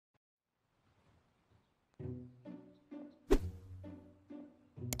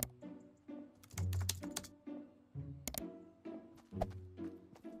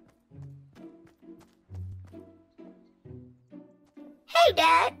Hey,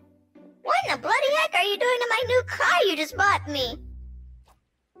 Dad! What in the bloody heck are you doing to my new car you just bought me?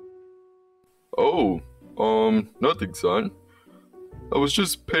 Oh, nothing, son. I was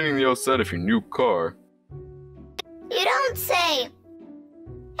just painting the outside of your new car. You don't say.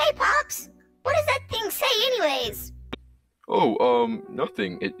 Hey, Pops! What does that thing say anyways? Oh,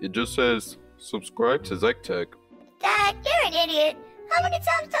 nothing. It just says, subscribe to ZechTec. Dad, you're an idiot. How many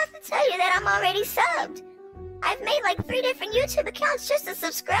times do I have to tell you that I'm already subbed? I've made like 3 different YouTube accounts just to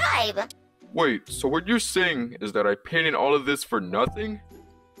subscribe. Wait, so what you're saying is that I painted all of this for nothing?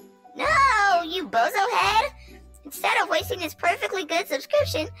 No, you bozo head! Instead of wasting this perfectly good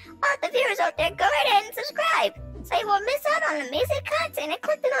subscription, all the viewers out there, go right ahead and subscribe, so you won't miss out on amazing content and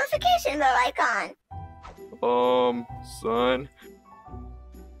click the notification bell icon. Son?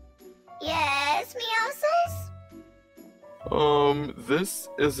 Yes, Meowscles? This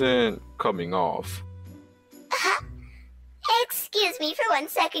isn't coming off. Excuse me for 1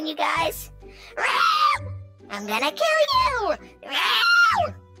 second, you guys. I'm gonna kill you!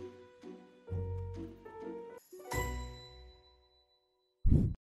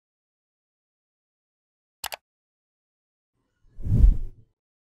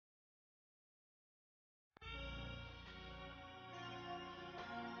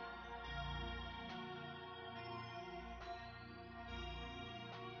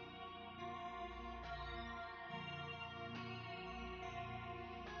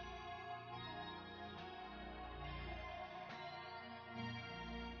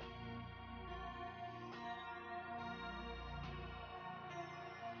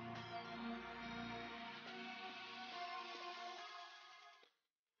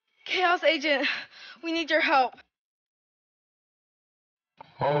 Chaos Agent, we need your help.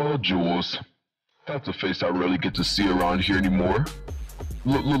 Oh, Jules. That's a face I rarely get to see around here anymore.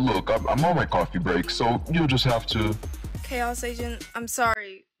 Look, I'm on my coffee break, so you'll just have to... Chaos Agent, I'm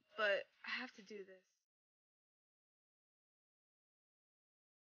sorry, but I have to do this.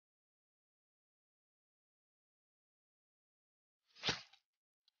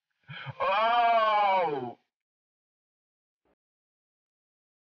 Oh!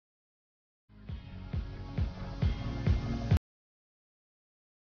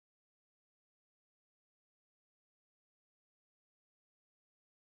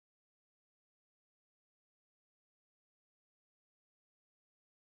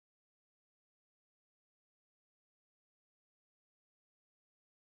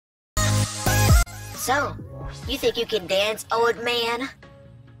 So, you think you can dance, old man?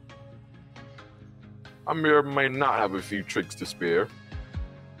 I might not have a few tricks to spare.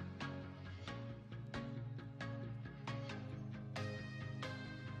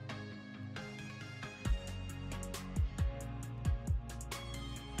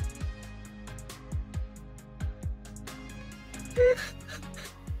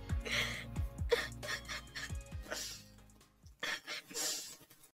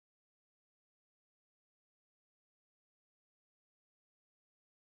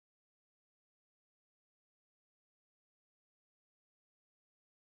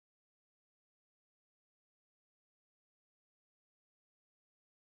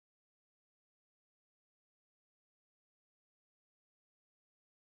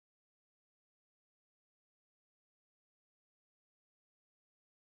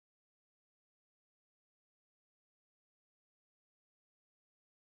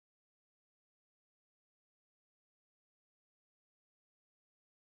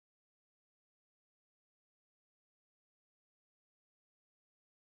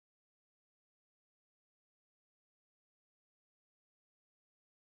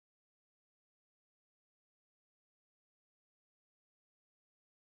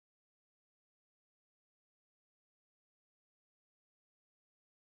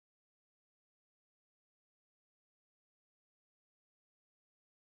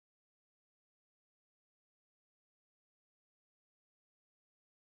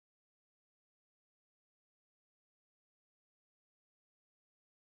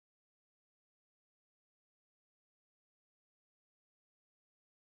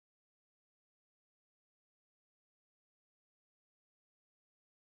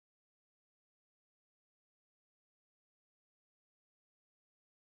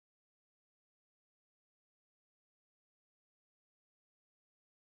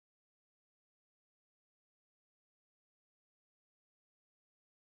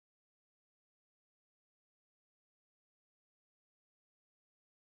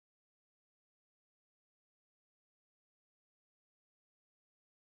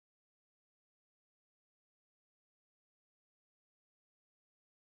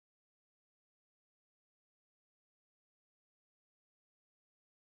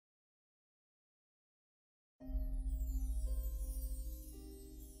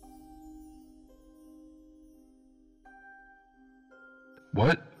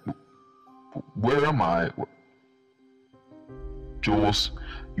 What? Where am I? Jules,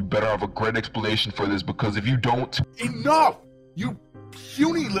 you better have a great explanation for this, because if you don't... Enough! You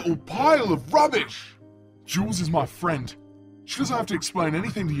puny little pile of rubbish! Jules is my friend. She doesn't have to explain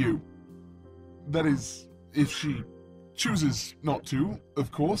anything to you. That is, if she chooses not to,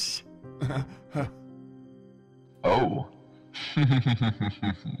 of course. Oh.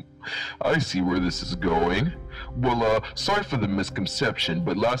 I see where this is going. Well, sorry for the misconception,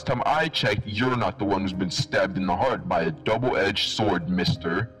 but last time I checked, you're not the one who's been stabbed in the heart by a double-edged sword,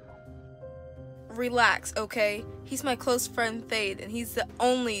 mister. Relax, okay? He's my close friend Thade, and he's the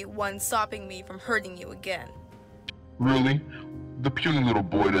only one stopping me from hurting you again. Really? The puny little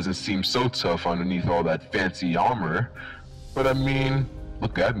boy doesn't seem so tough underneath all that fancy armor. But I mean,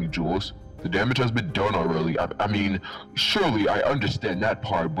 look at me, Jules. The damage has been done already. I mean, surely I understand that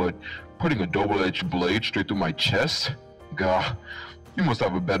part, but putting a double-edged blade straight through my chest? Gah, you must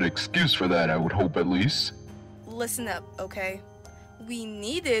have a better excuse for that, I would hope at least. Listen up, okay? We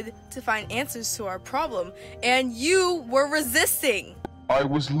needed to find answers to our problem, and you were resisting! I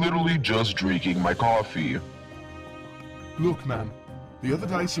was literally just drinking my coffee. Look, man. The other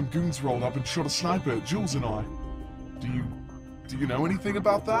day some goons rolled up and shot a sniper at Jules and I. Do you know anything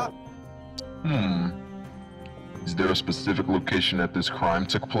about that? Is there a specific location that this crime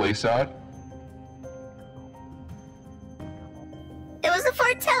took place at? It was a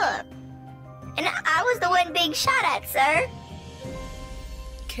Fortella. And I was the one being shot at, sir.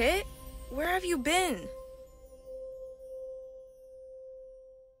 Kit, where have you been?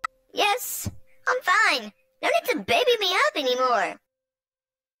 Yes, I'm fine. No need to baby me up anymore.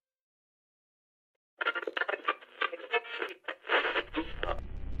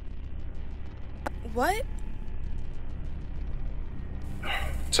 What?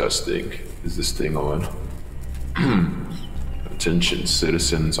 Testing. Is this thing on? Attention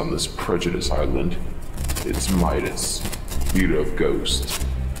citizens on this prejudiced island. It's Midas, leader of Ghost.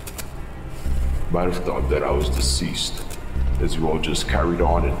 Might have thought that I was deceased, as you all just carried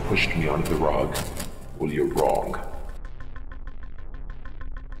on and pushed me onto the rug. Well, you're wrong.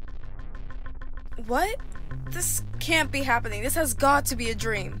 What? This can't be happening. This has got to be a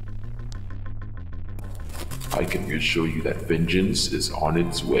dream. I can reassure you that vengeance is on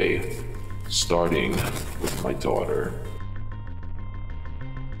its way, starting with my daughter.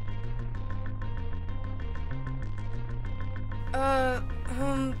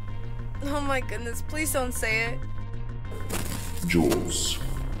 Oh my goodness, please don't say it. Jules,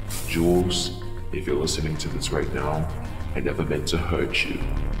 if you're listening to this right now, I never meant to hurt you.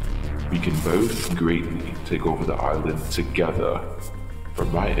 We can both greatly take over the island together. For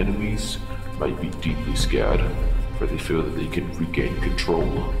my enemies might be deeply scared, for they feel that they can regain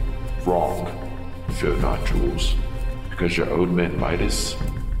control. Wrong. Fear not, Jules, because your old man Midas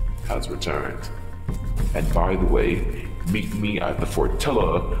has returned. And by the way, meet me at the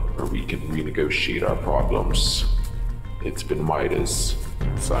Fortella where we can renegotiate our problems. It's been Midas,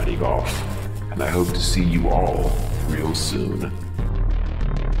 signing off, and I hope to see you all real soon.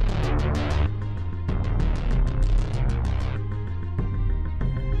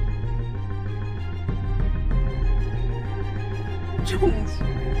 Jules,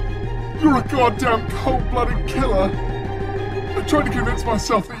 you're a goddamn cold-blooded killer. I tried to convince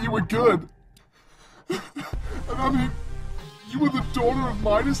myself that you were good. And I mean, you were the daughter of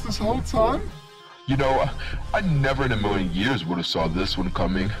Midas this whole time? You know, I never in a million years would have saw this one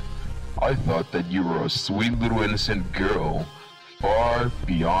coming. I thought that you were a sweet little innocent girl, far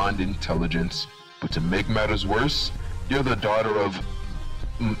beyond intelligence. But to make matters worse, you're the daughter of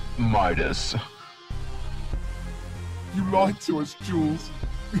Midas. You lied to us, Jules.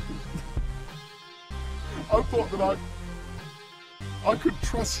 I thought that I could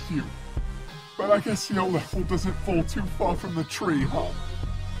trust you. But I guess the old apple doesn't fall too far from the tree, huh?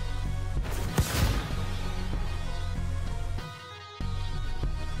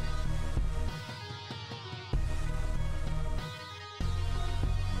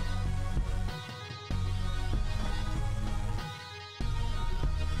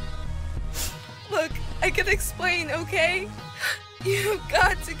 Look, I can explain, okay? You've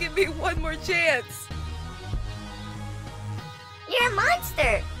got to give me one more chance. You're a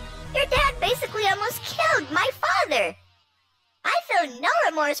monster. Your dad basically almost killed my father. I feel no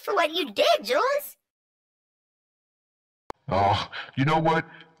remorse for what you did, Jules. Oh, you know what?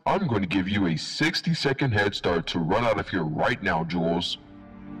 I'm going to give you a 60-second head start to run out of here right now, Jules.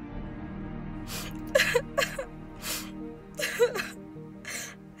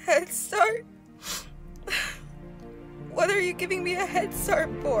 Head start? What are you giving me a head start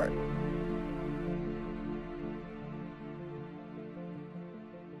for?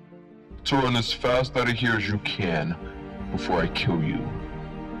 to run as fast out of here as you can before I kill you.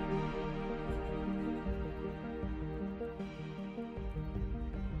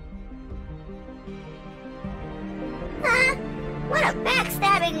 Huh? What a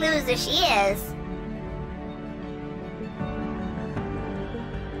backstabbing loser she is.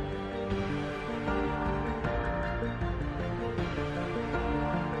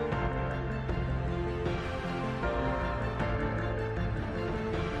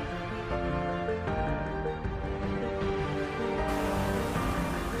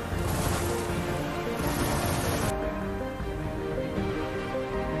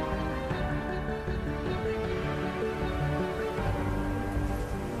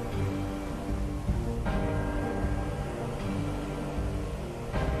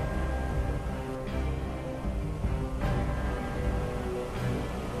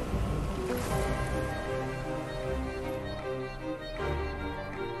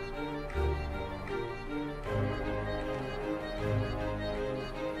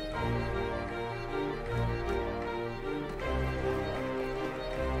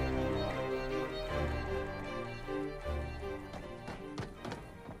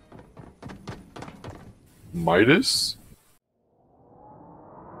 Midas?